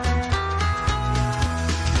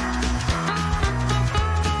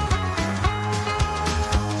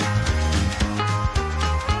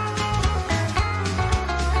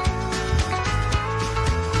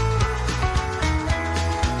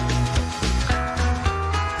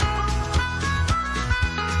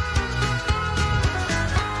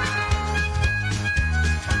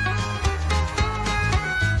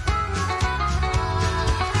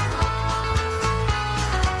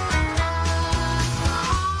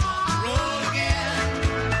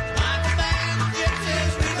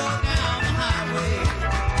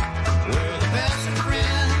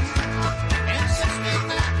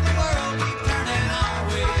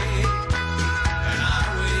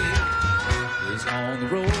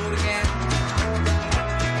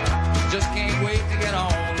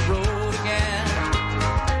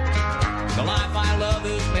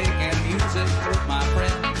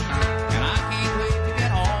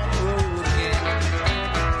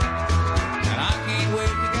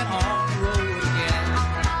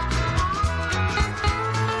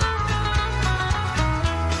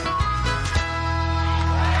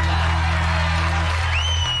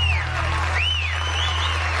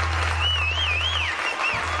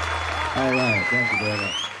 Thank you very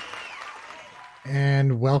much.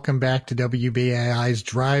 And welcome back to WBAI's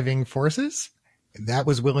Driving Forces. That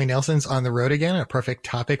was Willie Nelson's On the Road Again, a perfect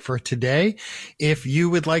topic for today. If you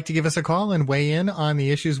would like to give us a call and weigh in on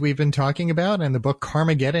the issues we've been talking about and the book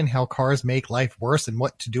Carmageddon, How Cars Make Life Worse and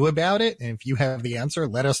What to Do About It, and if you have the answer,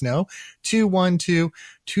 let us know.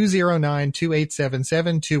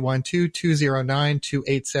 212-209-2877,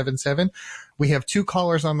 212-209-2877. We have two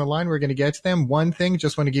callers on the line. We're going to get to them. One thing,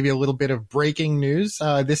 just want to give you a little bit of breaking news.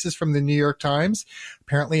 This is from the New York Times.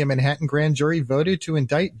 Apparently, a Manhattan grand jury voted to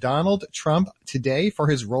indict Donald Trump today for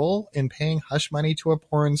his role in paying hush money to a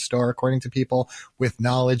porn star, according to people with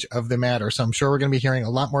knowledge of the matter. So I'm sure we're going to be hearing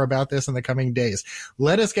a lot more about this in the coming days.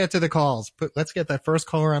 Let us get to the calls. Let's get that first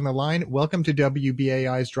caller on the line. Welcome to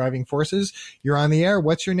WBAI's Driving Forces. You're on the air.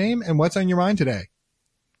 What's your name and what's on your mind today?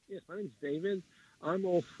 Yes, my name's David. I'm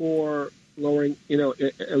all for lowering,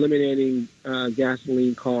 eliminating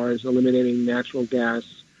gasoline cars, eliminating natural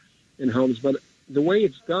gas in homes. But the way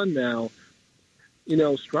it's done now,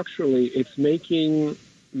 structurally, it's making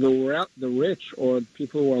the rich or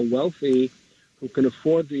people who are wealthy, who can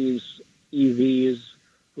afford these EVs,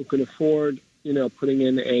 who can afford, putting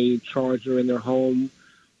in a charger in their home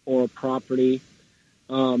or property,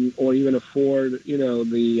 or even afford,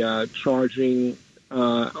 the charging,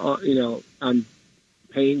 on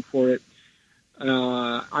paying for it.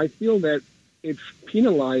 I feel that it's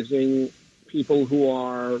penalizing people who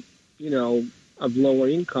are, of lower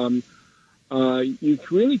income. You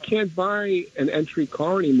really can't buy an entry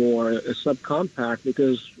car anymore, a subcompact,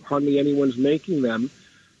 because hardly anyone's making them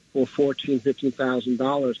for $14,000,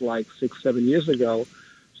 $15,000 like 6-7 years ago.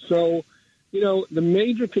 So, the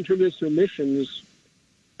major contributors to emissions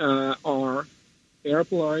are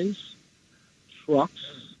airplanes, trucks,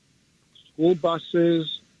 school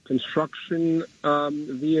buses, construction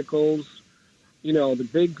vehicles, the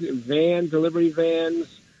big delivery vans.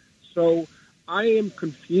 So I am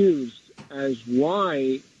confused as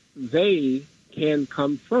why they can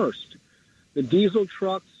come first. The diesel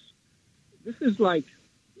trucks, this is like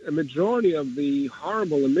a majority of the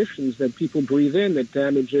horrible emissions that people breathe in that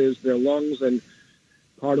damages their lungs, and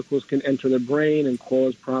particles can enter the brain and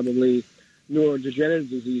cause probably neurodegenerative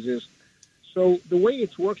diseases. So the way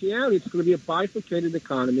it's working out, it's going to be a bifurcated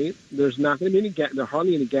economy. There's not going to be there are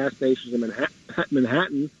hardly any gas stations in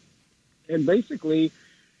Manhattan. And basically,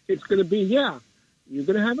 it's going to be, you're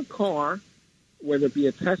going to have a car, whether it be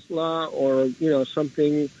a Tesla or,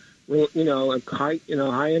 something, a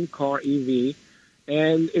high-end car, EV,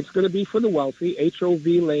 and it's going to be for the wealthy. HOV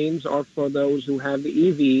lanes are for those who have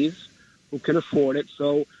the EVs, who can afford it.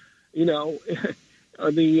 So,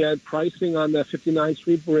 the pricing on the 59th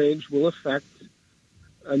Street Bridge will affect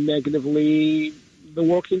negatively the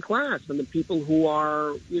working class and the people who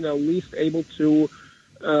are, least able to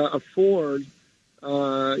afford,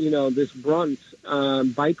 this brunt.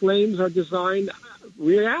 Bike lanes are designed.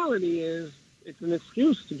 Reality is it's an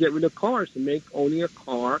excuse to get rid of cars, to make owning a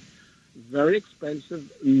car very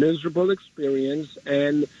expensive, miserable experience.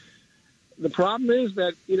 And the problem is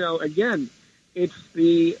that, again, it's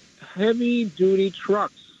the heavy-duty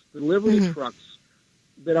trucks, delivery trucks,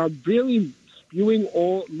 that are really spewing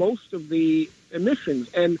most of the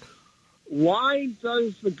emissions. And why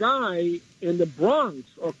does the guy in the Bronx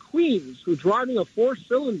or Queens who's driving a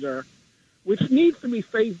 4-cylinder, which needs to be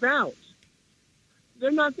phased out,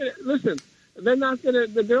 they're not going to, listen, they're not going to,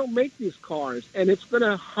 they don't make these cars, and it's going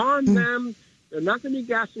to harm them. They're not going to be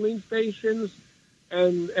gasoline stations,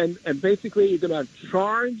 and basically you're going to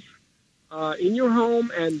charge in your home,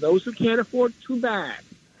 and those who can't afford, too bad.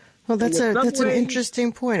 Well, that's an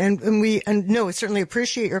interesting point, and no, I certainly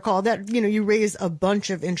appreciate your call. That you raise a bunch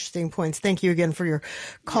of interesting points. Thank you again for your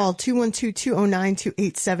call.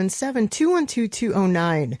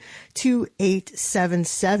 212-209-2877,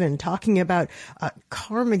 212-209-2877. Talking about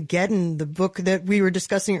Carmageddon, the book that we were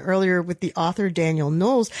discussing earlier with the author Daniel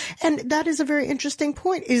Knowles, and that is a very interesting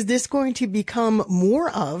point. Is this going to become more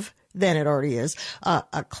of than it already is,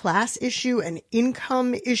 a class issue, an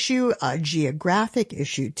income issue, a geographic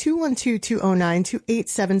issue?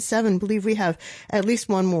 212-209-2877. Believe we have at least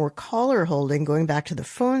one more caller holding. Going back to the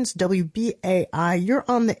phones, WBAI, you're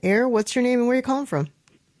on the air. What's your name and where are you calling from?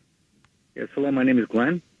 Yes, hello, my name is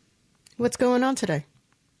Glenn. What's going on today?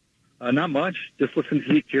 Not much. Just listen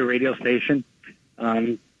to your radio station.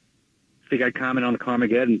 Think I'd comment on the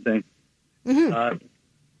Carmageddon thing.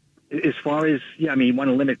 As far as, you want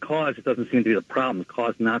to limit cars, it doesn't seem to be the problem.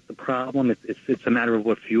 Cars not the problem. It's a matter of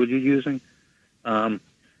what fuel you're using. And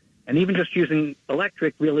even just using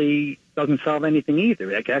electric really doesn't solve anything either.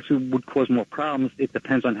 It actually would cause more problems. It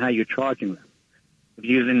depends on how you're charging them. If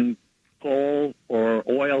you're using coal or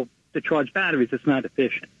oil, to charge batteries, it's not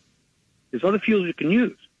efficient. There's other fuels you can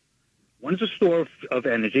use. One is a store of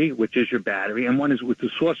energy, which is your battery, and one is with the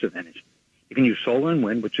source of energy. You can use solar and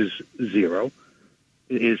wind, which is zero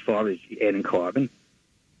as far as adding carbon.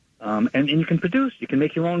 And you can produce. You can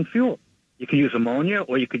make your own fuel. You can use ammonia,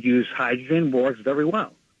 or you could use hydrogen. Works very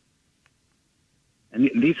well. And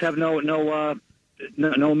these have no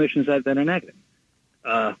emissions that are negative.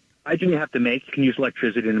 Hydrogen you have to make. You can use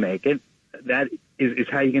electricity to make it. That is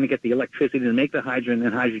how you're going to get the electricity to make the hydrogen,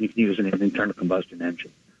 and hydrogen you can use in an internal combustion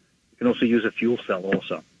engine. You can also use a fuel cell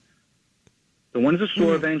also. So one is a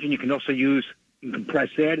store of engine. You can also use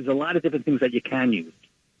compressed air. There's a lot of different things that you can use,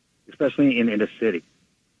 especially in a city.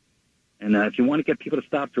 And if you want to get people to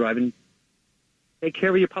stop driving, take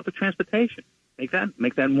care of your public transportation. Make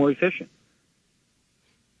that more efficient.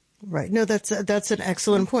 Right. No, that's an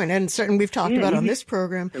excellent point. And certainly we've talked about on this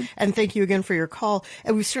program, and thank you again for your call.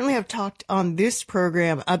 And we certainly have talked on this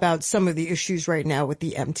program about some of the issues right now with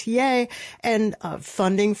the MTA and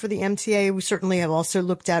funding for the MTA. We certainly have also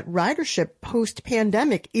looked at ridership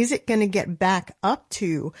post-pandemic. Is it going to get back up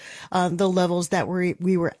to the levels that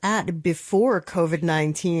we were at before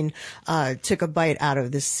COVID-19 took a bite out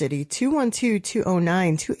of this city?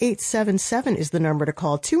 212-209-2877 is the number to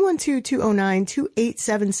call.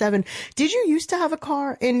 212-209-2877. Did you used to have a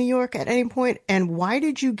car in New York at any point, and why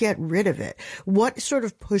did you get rid of it? What sort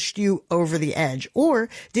of pushed you over the edge? Or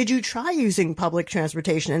did you try using public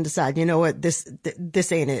transportation and decide, you know what, this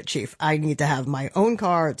ain't it, Chief. I need to have my own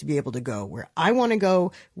car to be able to go where I want to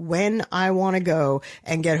go, when I want to go,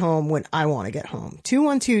 and get home when I want to get home.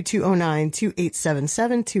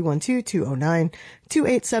 212-209-2877,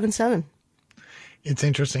 212-209-2877. It's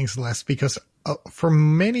interesting, Celeste, because for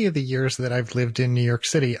many of the years that I've lived in New York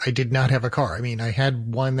City, I did not have a car. I mean, I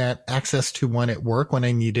had access to one at work when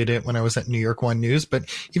I needed it when I was at New York One News. But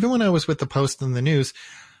even when I was with the Post and the News,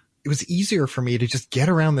 it was easier for me to just get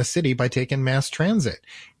around the city by taking mass transit.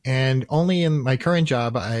 And only in my current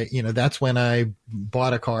job, that's when I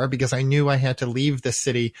bought a car, because I knew I had to leave the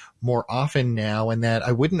city more often now, and that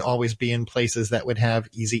I wouldn't always be in places that would have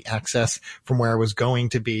easy access from where I was going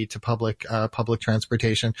to be to public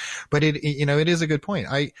transportation. But it is a good point.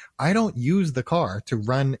 I don't use the car to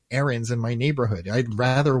run errands in my neighborhood. I'd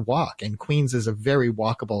rather walk, and Queens is a very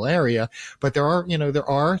walkable area, but there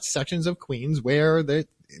are sections of Queens where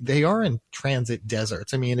they are in transit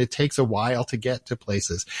deserts. I mean, it takes a while to get to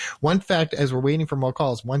places. One fact, as we're waiting for more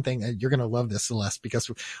calls, one thing, you're going to love this, Celeste, because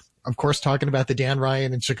of course, talking about the Dan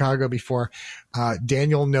Ryan in Chicago before,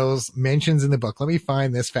 Daniel Knowles mentions in the book. Let me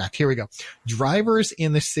find this fact. Here we go. Drivers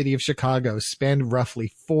in the city of Chicago spend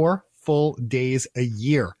roughly 4 full days a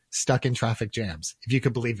year stuck in traffic jams, if you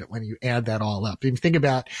could believe it, when you add that all up. If you think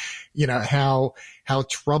about, how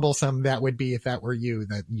troublesome that would be if that were you,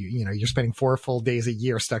 that you're spending 4 full days a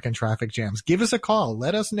year stuck in traffic jams. Give us a call.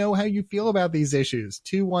 Let us know how you feel about these issues.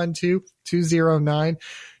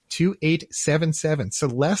 212-209-2877.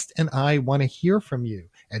 Celeste and I want to hear from you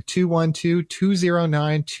at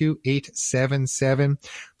 212-209-2877.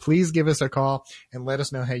 Please give us a call and let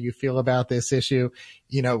us know how you feel about this issue,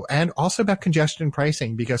 and also about congestion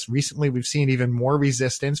pricing, because recently we've seen even more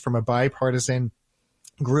resistance from a bipartisan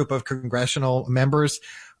group of congressional members.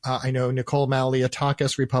 I know Nicole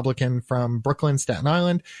Malliotakis, Republican from Brooklyn, Staten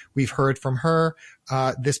Island. We've heard from her.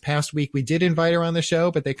 This past week, we did invite her on the show,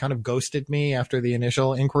 but they kind of ghosted me after the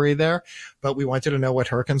initial inquiry there. But we wanted to know what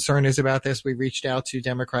her concern is about this. We reached out to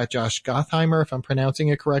Democrat Josh Gottheimer, if I'm pronouncing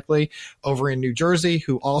it correctly, over in New Jersey,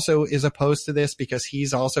 who also is opposed to this, because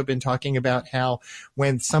he's also been talking about how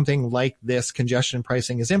when something like this congestion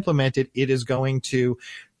pricing is implemented, it is going to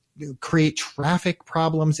create traffic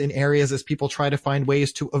problems in areas as people try to find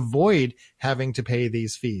ways to avoid having to pay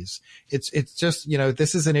these fees. It's just,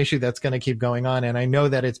 this is an issue that's going to keep going on. And I know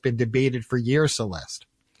that it's been debated for years, Celeste.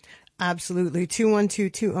 Absolutely.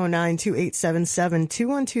 212-209-2877,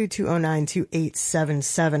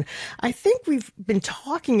 212-209-2877. I think we've been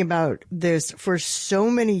talking about this for so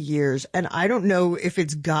many years, and I don't know if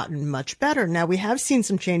it's gotten much better. Now, we have seen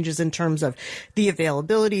some changes in terms of the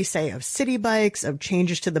availability, say, of city bikes, of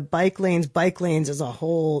changes to the bike lanes. Bike lanes is a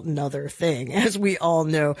whole nother thing, as we all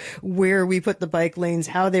know, where we put the bike lanes,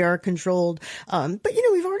 how they are controlled. But,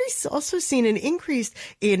 we've already also seen an increase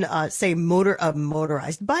in, say,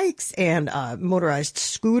 motorized bikes bikes and motorized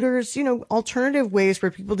scooters, alternative ways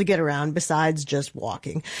for people to get around besides just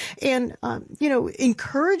walking. And,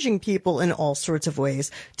 encouraging people in all sorts of ways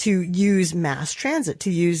to use mass transit,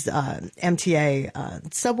 to use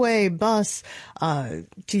MTA, subway, bus, to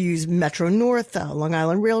use Metro North, Long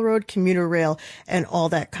Island Railroad, commuter rail, and all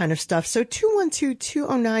that kind of stuff. So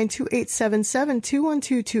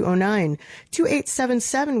 212-209-2877,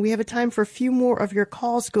 212-209-2877. We have a time for a few more of your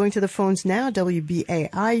calls. Going to the phones now.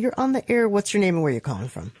 WBAI, you're on the air. What's your name and where you're calling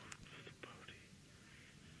from?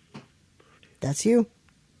 That's you.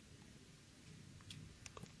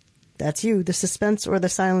 That's you. The suspense or the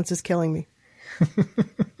silence is killing me.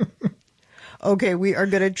 Okay, we are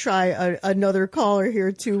going to try another caller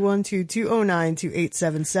here,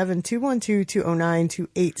 212-209-2877,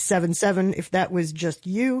 212-209-2877, if that was just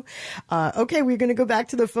you. Okay, we're going to go back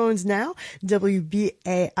to the phones now.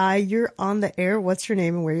 WBAI, you're on the air. What's your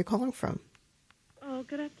name and where are you calling from? Oh,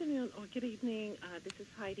 good afternoon or good evening. This is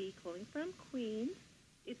Heidi calling from Queens.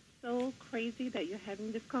 It's so crazy that you're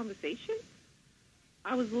having this conversation.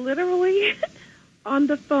 I was literally on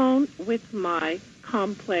the phone with my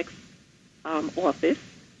complex office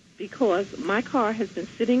because my car has been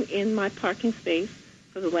sitting in my parking space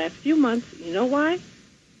for the last few months. You know why?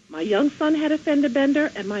 My young son had a fender bender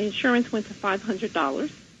and my insurance went to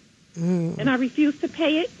 $500 and I refused to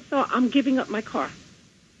pay it, so I'm giving up my car.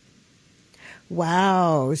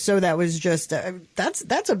 Wow. So that was just,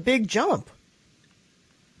 that's a big jump.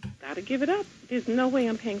 Gotta give it up. There's no way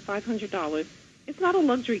I'm paying $500. It's not a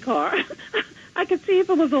luxury car. I could see if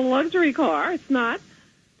it was a luxury car. It's not.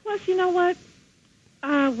 Plus, you know what?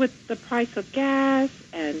 With the price of gas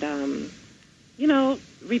and,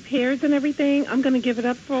 repairs and everything, I'm going to give it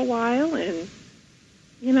up for a while and,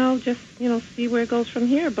 see where it goes from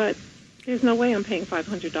here. But there's no way I'm paying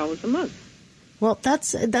 $500 a month. Well,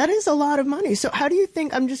 that is a lot of money. So how do you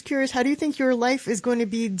think, I'm just curious, how do you think your life is going to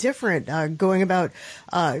be different, going about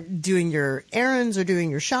doing your errands or doing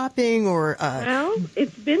your shopping or? Well,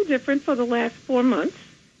 it's been different for the last 4 months.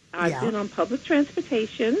 I've been on public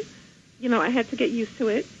transportation. I had to get used to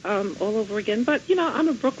it all over again. But, I'm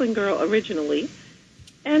a Brooklyn girl originally.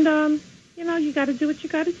 And, you got to do what you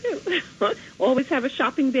got to do. Always have a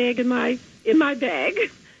shopping bag in my bag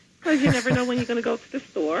because you never know when you're going to go to the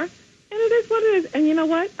store. And it is what it is. And you know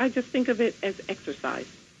what? I just think of it as exercise.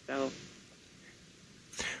 So.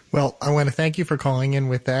 Well, I want to thank you for calling in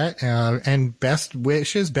with that, and best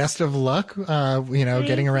wishes, best of luck,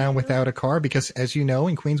 getting around without a car, because as you know,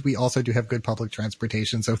 in Queens, we also do have good public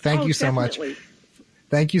transportation. So thank you so much.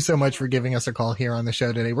 Thank you so much for giving us a call here on the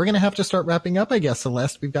show today. We're going to have to start wrapping up, I guess,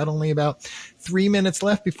 Celeste. We've got only about 3 minutes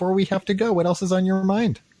left before we have to go. What else is on your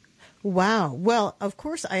mind? Wow. Well, of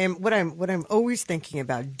course what I'm always thinking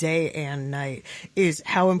about day and night is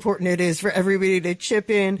how important it is for everybody to chip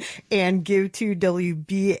in and give to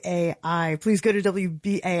WBAI. Please go to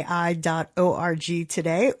WBAI.org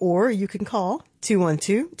today, or you can call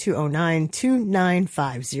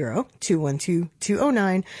 212-209-2950,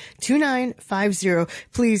 212-209-2950.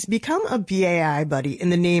 Please become a BAI buddy in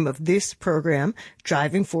the name of this program,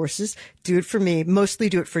 Driving Forces. Do it for me. Mostly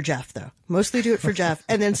do it for Jeff, though. Mostly do it for Jeff,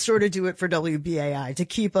 and then sort of do it for WBAI to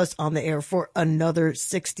keep us on the air for another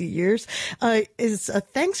 60 years.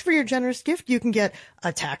 Thanks for your generous gift. You can get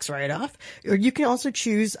a tax write-off, or you can also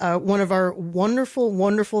choose one of our wonderful,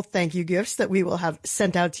 wonderful thank you gifts that we will have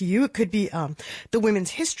sent out to you. It could be the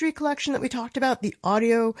Women's History Collection that we talked about, the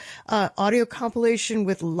audio compilation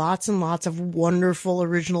with lots and lots of wonderful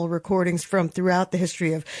original recordings from throughout the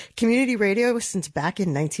history of community radio since back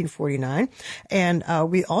in 1949. And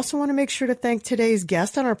we also want to make sure to thank today's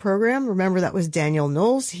guest on our program. Remember, that was Daniel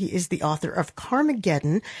Knowles. He is the author of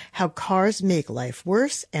Carmageddon, How Cars Make Life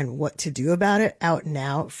Worse and What to Do About It, out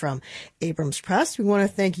now from Abrams Press. We want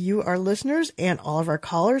to thank you, our listeners, and all of our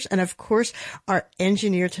callers. And of course, our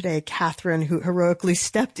engineer today, Catherine, who heroically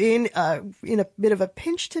stepped in a bit of a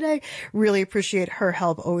pinch today. Really appreciate her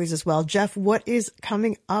help always as well. Jeff, what is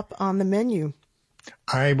coming up on the menu?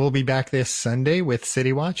 I will be back this Sunday with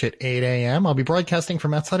City Watch at 8 a.m. I'll be broadcasting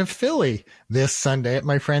from outside of Philly this Sunday at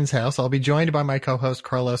my friend's house. I'll be joined by my co-host,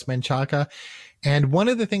 Carlos Menchaca. And one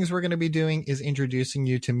of the things we're going to be doing is introducing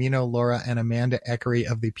you to Mino Laura and Amanda Eckery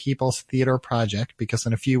of the People's Theater Project, because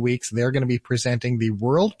in a few weeks, they're going to be presenting the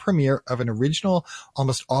world premiere of an original,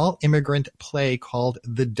 almost all immigrant play called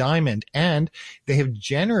The Diamond. And they have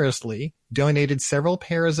generously donated several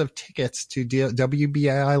pairs of tickets to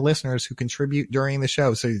WBAI listeners who contribute during the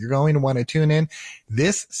show. So you're going to want to tune in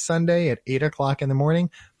this Sunday at 8 o'clock in the morning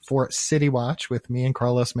for City Watch with me and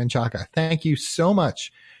Carlos Menchaca. Thank you so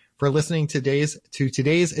much for listening to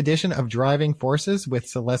today's edition of Driving Forces with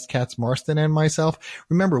Celeste Katz-Marston and myself.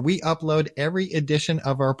 Remember, we upload every edition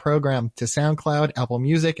of our program to SoundCloud, Apple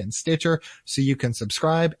Music, and Stitcher, so you can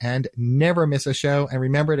subscribe and never miss a show. And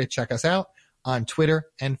remember to check us out on Twitter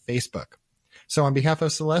and Facebook. So on behalf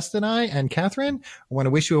of Celeste and I and Catherine, I want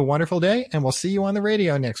to wish you a wonderful day, and we'll see you on the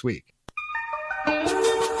radio next week.